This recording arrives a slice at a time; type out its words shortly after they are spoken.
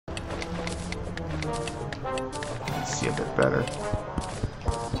Let's see a bit better.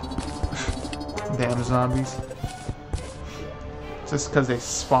 Damn zombies. Just because they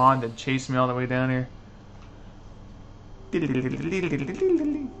spawned and chased me all the way down here.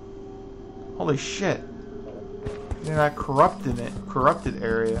 Holy shit. In that corrupted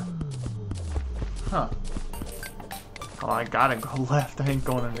area. Huh. Oh, I gotta go left. I ain't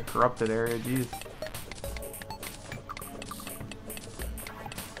going in the corrupted area, jeez.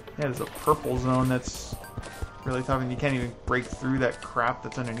 Yeah, there's a purple zone that's really tough, and you can't even break through that crap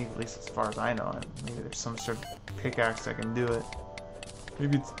that's underneath, at least as far as I know. And maybe there's some sort of pickaxe that can do it.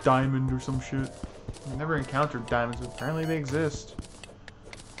 Maybe it's diamond or some shit. I've never encountered diamonds, but apparently they exist.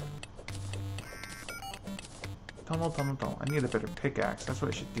 Tunnel. I need a better pickaxe. That's what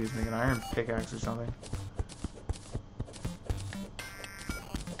I should do, is make an iron pickaxe or something.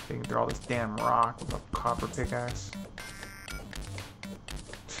 Taking through all this damn rock with a copper pickaxe.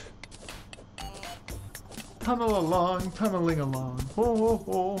 Tunneling along. Ho ho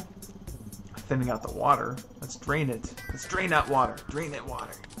ho. Thinning out the water. Let's drain it. Let's drain that water. Drain that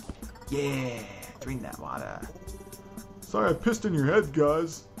water. Yeah, drain that water. Sorry I pissed in your head,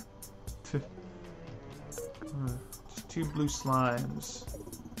 guys. Just 2 blue slimes.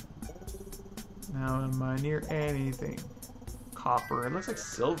 Now am I near anything? Copper. It looks like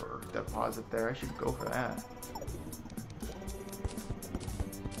silver deposit there. I should go for that.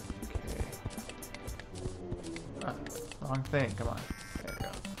 Okay. Ah, wrong thing. Come on. There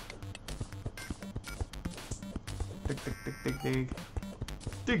we go. Dig.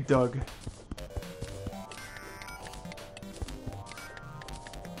 Dig dug.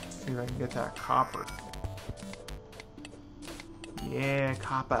 See if I can get that copper. Yeah,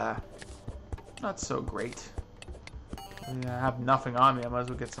 copper. Not so great. I mean, I have nothing on me. I might as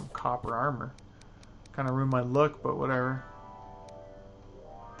well get some copper armor. Kind of ruined my look, but whatever.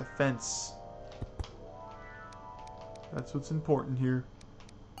 Defense. That's what's important here.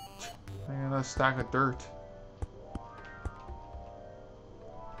 I got a stack of dirt.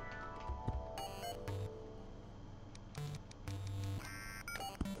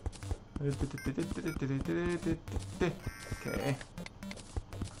 Okay.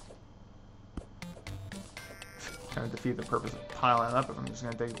 Kind of defeat the purpose of piling up if I'm just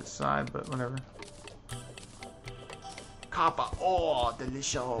gonna dig this side, but whatever. Copper, oh,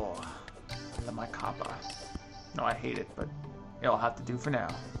 delicious! I love my copper. No, I hate it, but it'll have to do for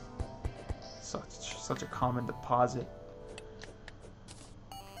now. Such a common deposit.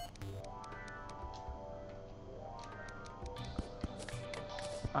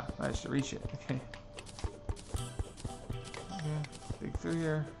 Ah, managed to reach it. Okay. Okay, dig through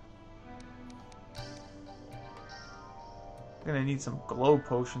here. I'm gonna need some glow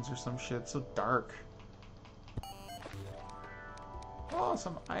potions or some shit. It's so dark. Oh,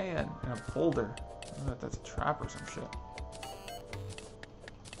 some iron and a boulder. I don't know if that's a trap or some shit.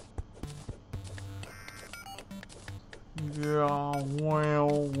 Yeah,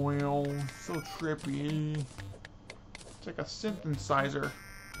 well, so trippy. It's like a synthesizer.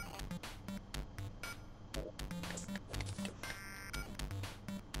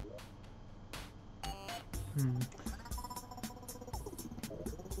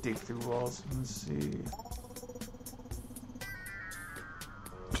 Dig through walls. Let's see.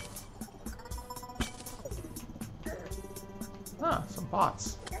 Ah, some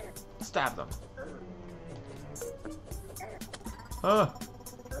bots. Stab them. Ah.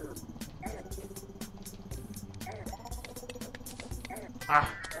 Ah.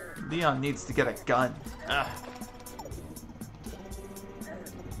 Leon needs to get a gun. Ah.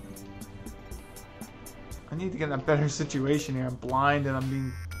 I need to get in a better situation here. I'm blind and I'm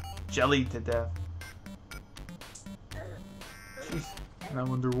being jellied to death. Jeez. And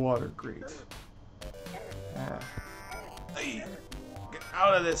I'm underwater. Great. Ah. Hey, get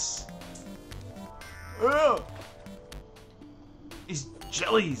out of this. Ugh. These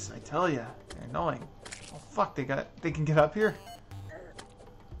jellies, I tell ya, they're annoying. Oh fuck, they can get up here.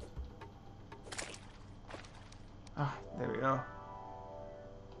 Ah, there we go.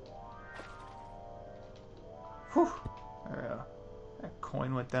 Whew. There we go. That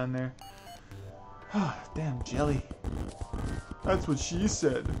coin went down there. Ah, damn jelly. That's what she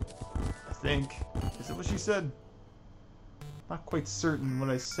said. I think. Is it what she said? Not quite certain what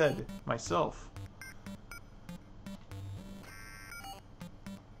I said myself.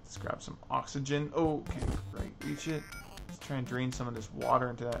 Let's grab some oxygen. Oh, okay, right, reach it. Let's try and drain some of this water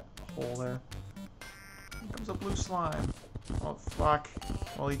into that hole there. Here comes a blue slime. Oh, fuck.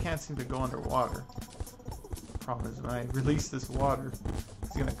 Well, he can't seem to go underwater. Problem is, when I release this water,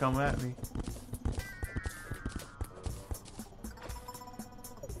 he's gonna come at me.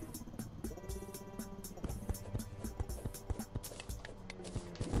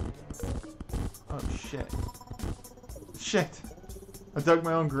 shit. Shit! I dug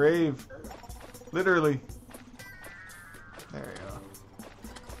my own grave. Literally. There you go.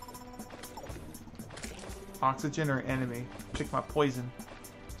 Oxygen or enemy? Pick my poison.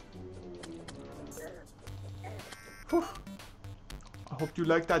 Whew. I hope you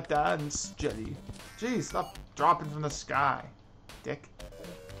like that dance, Jelly. Jeez, stop dropping from the sky, dick.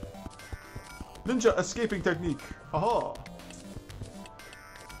 Ninja escaping technique. Haha.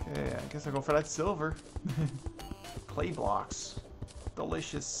 Okay, I guess I'll go for that silver. Clay blocks.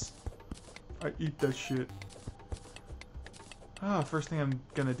 Delicious. I eat that shit. Ah, first thing I'm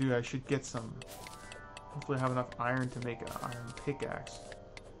gonna do, I should get some. Hopefully I have enough iron to make an iron pickaxe.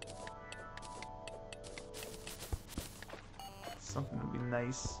 Something would be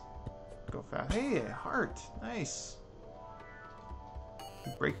nice. Go fast. Hey, a heart. Nice.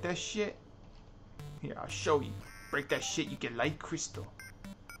 You break that shit? Here, I'll show you. Break that shit, you get life crystal.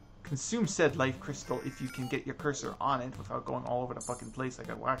 Consume said life crystal if you can get your cursor on it without going all over the fucking place like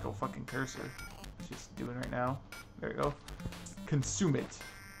a wacko fucking cursor. It's just doing right now. There you go. Consume it.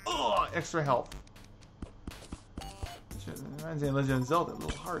 Oh, extra health. It reminds me of Legend of Zelda.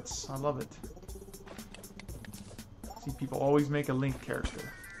 Little hearts. I love it. See, people always make a Link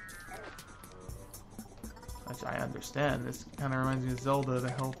character. Which I understand. This kind of reminds me of Zelda,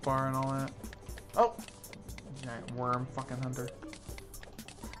 the health bar and all that. Oh! Giant worm fucking hunter.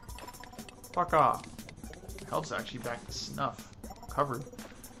 Fuck off. The health's actually back to snuff. Covered.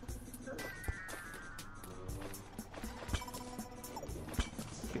 Let's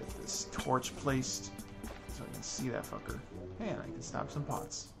get this torch placed so I can see that fucker. And I can snap some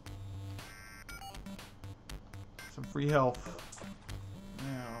pots. Some free health.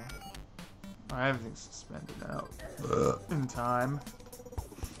 Now, everything's suspended out in time.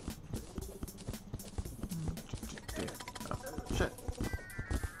 Oh, shit.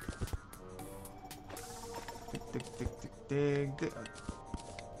 Dig.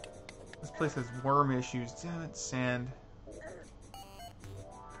 This place has worm issues. Damn it, sand. I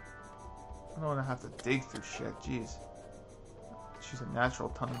don't want to have to dig through shit. Jeez. She's a natural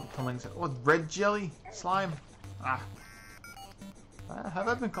tunneling. Oh, red jelly? Slime? Ah. Have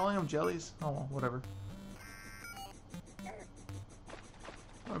I been calling them jellies? Oh, well, whatever.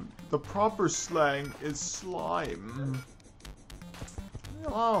 The proper slang is slime. Leave me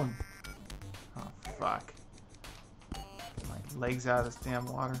alone. Oh, fuck. Get my legs out of this damn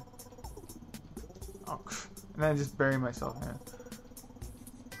water. Oh, and then I just bury myself in it.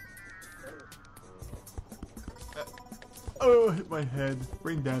 Oh, hit my head.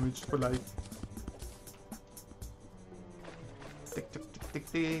 Brain damage for life.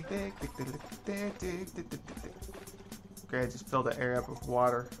 Okay, I just filled the area up with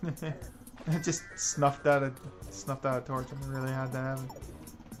water. I just snuffed out a torch. I really had that happen.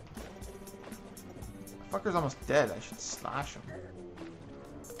 The fucker's almost dead. I should slash him.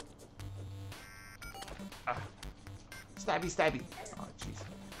 Ah. Stabby. Oh, jeez.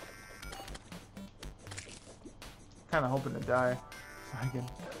 Kind of hoping to die,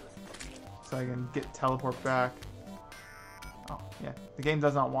 so I can get teleport back. Oh yeah, the game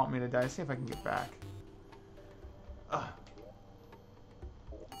does not want me to die. Let's see if I can get back.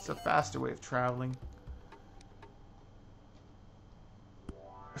 It's a faster way of traveling.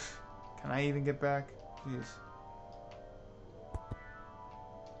 Can I even get back? Jeez.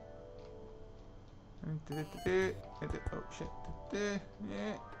 Oh shit.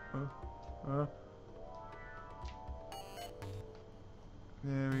 Yeah.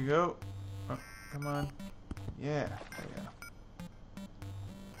 There we go. Oh, come on. Yeah. There we go.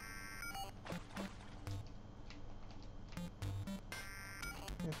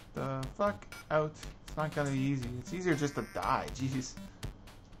 Get the fuck out. It's not gonna be easy. It's easier just to die. Jeez.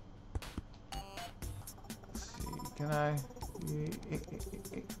 Let's see. Can I?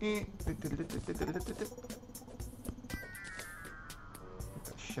 Get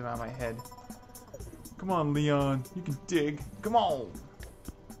that shit out of my head. Come on, Leon. You can dig. Come on.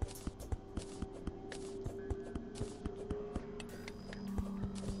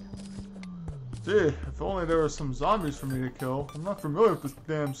 Gee, if only there were some zombies for me to kill. I'm not familiar with this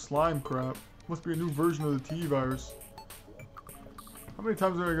damn slime crap. Must be a new version of the T-virus. How many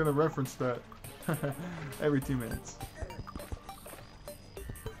times are I gonna reference that? Every 2 minutes.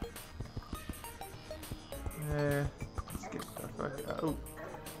 Yeah, let's get the fuck out.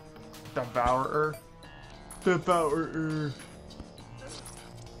 Devourer.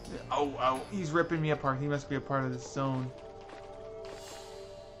 Oh, he's ripping me apart. He must be a part of this zone.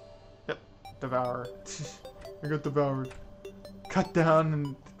 Devourer. I got devoured. Cut down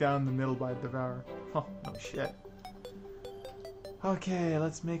and down the middle by Devourer. Oh, no shit. Okay,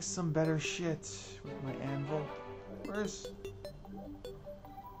 let's make some better shit with my anvil. What's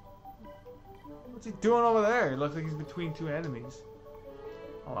he doing over there? It looks like he's between two enemies.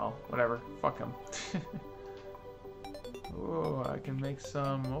 Oh well, whatever. Fuck him. Oh, I can make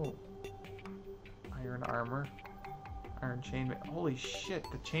some... Oh. Iron armor. Iron chainmail. Holy shit,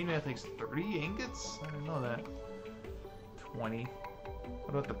 the chainmail takes 30 ingots? I didn't know that. 20. What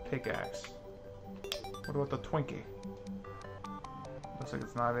about the pickaxe? What about the Twinkie? Looks like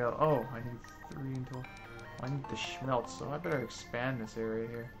it's not available. Oh, I need 3 until... I need the schmelz, so I better expand this area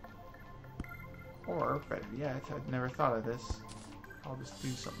here. Or, better yet, I'd never thought of this. I'll just do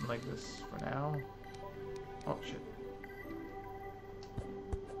something like this for now. Oh, shit.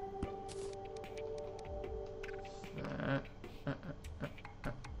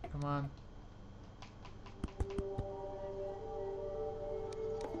 Come on.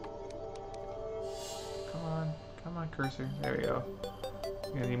 Come on. Come on, cursor. There we go.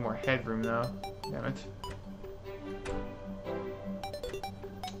 I'm gonna need more headroom, though. Damn it.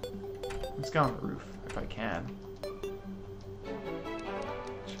 Let's go on the roof, if I can.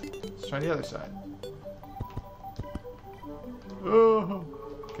 Let's try the other side. Oh!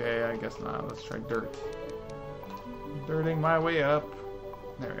 Okay, I guess not. Let's try dirt. Dirting my way up.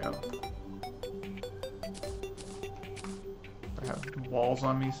 There we go. I have walls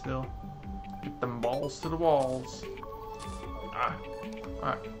on me still. Get them balls to the walls. Ah.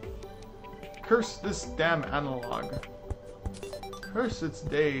 Ah. Curse this damn analog. Curse its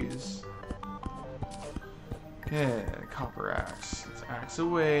days. Okay, copper axe. Let's axe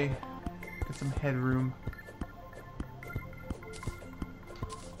away. Get some headroom.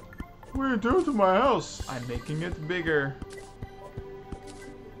 What are you doing to my house? I'm making it bigger.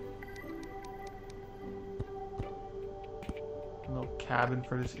 A little cabin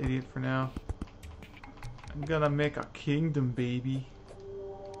for this idiot for now. I'm gonna make a kingdom, baby.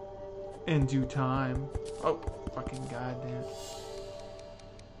 In due time. Oh, fucking goddamn.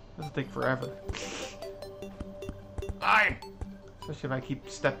 This'll take forever. Aye! Especially if I keep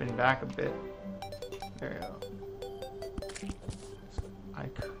stepping back a bit. There you go.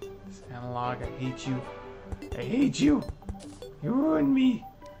 This analog, I hate you. I hate you! You ruined me!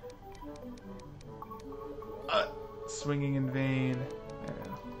 Swinging in vain. There you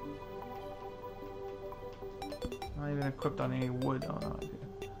go. Not even equipped on any wood. Oh no.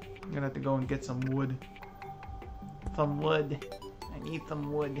 I'm gonna have to go and get some wood. Some wood. I need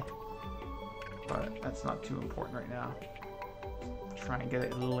some wood. But that's not too important right now. Try and get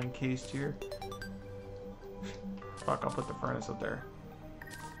it a little encased here. Fuck, I'll put the furnace up there.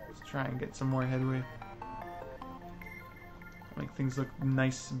 Let's try and get some more headway. Make things look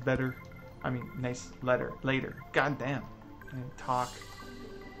nice, better. I mean, nice later. God damn. I didn't talk.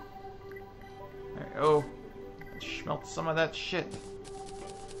 There we go. Smelt some of that shit.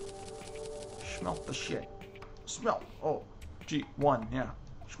 Smelt the shit. Smelt. Oh, gee, 1, yeah.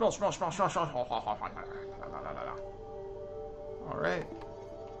 Smell. Alright.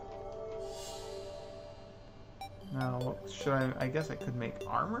 Now, should I guess I could make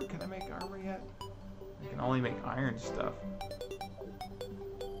armor? Can I make armor yet? I can only make iron stuff.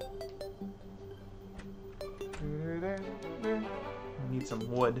 I need some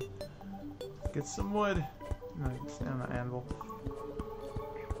wood. Get some wood. No, I can stand on the anvil.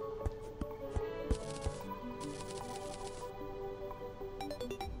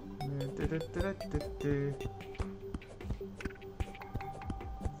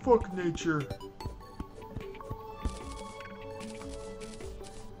 Fuck nature.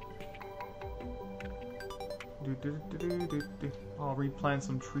 I'll replant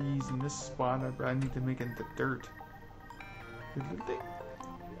some trees in this spot. I need to make it into dirt.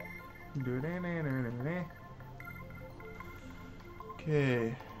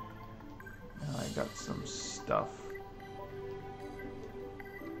 Okay. Now I got some stuff.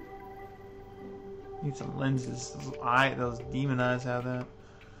 Need some lenses. Those demon eyes have that.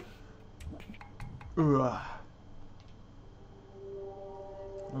 Ugh.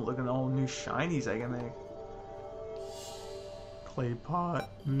 I'm looking at all new shinies I can make. Clay pot.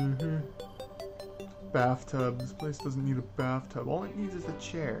 Bathtub. This place doesn't need a bathtub. All it needs is a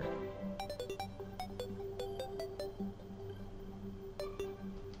chair.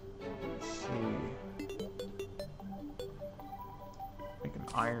 Let's see. Make an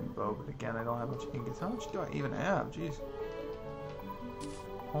iron bow, but again, I don't have much ingots. How much do I even have? Jeez.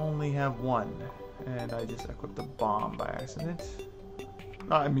 Only have 1. And I just equipped a bomb by accident.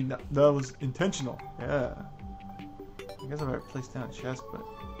 No, I mean, that was intentional. Yeah. I guess I better place down a chest, but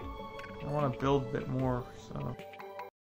I want to build a bit more, so...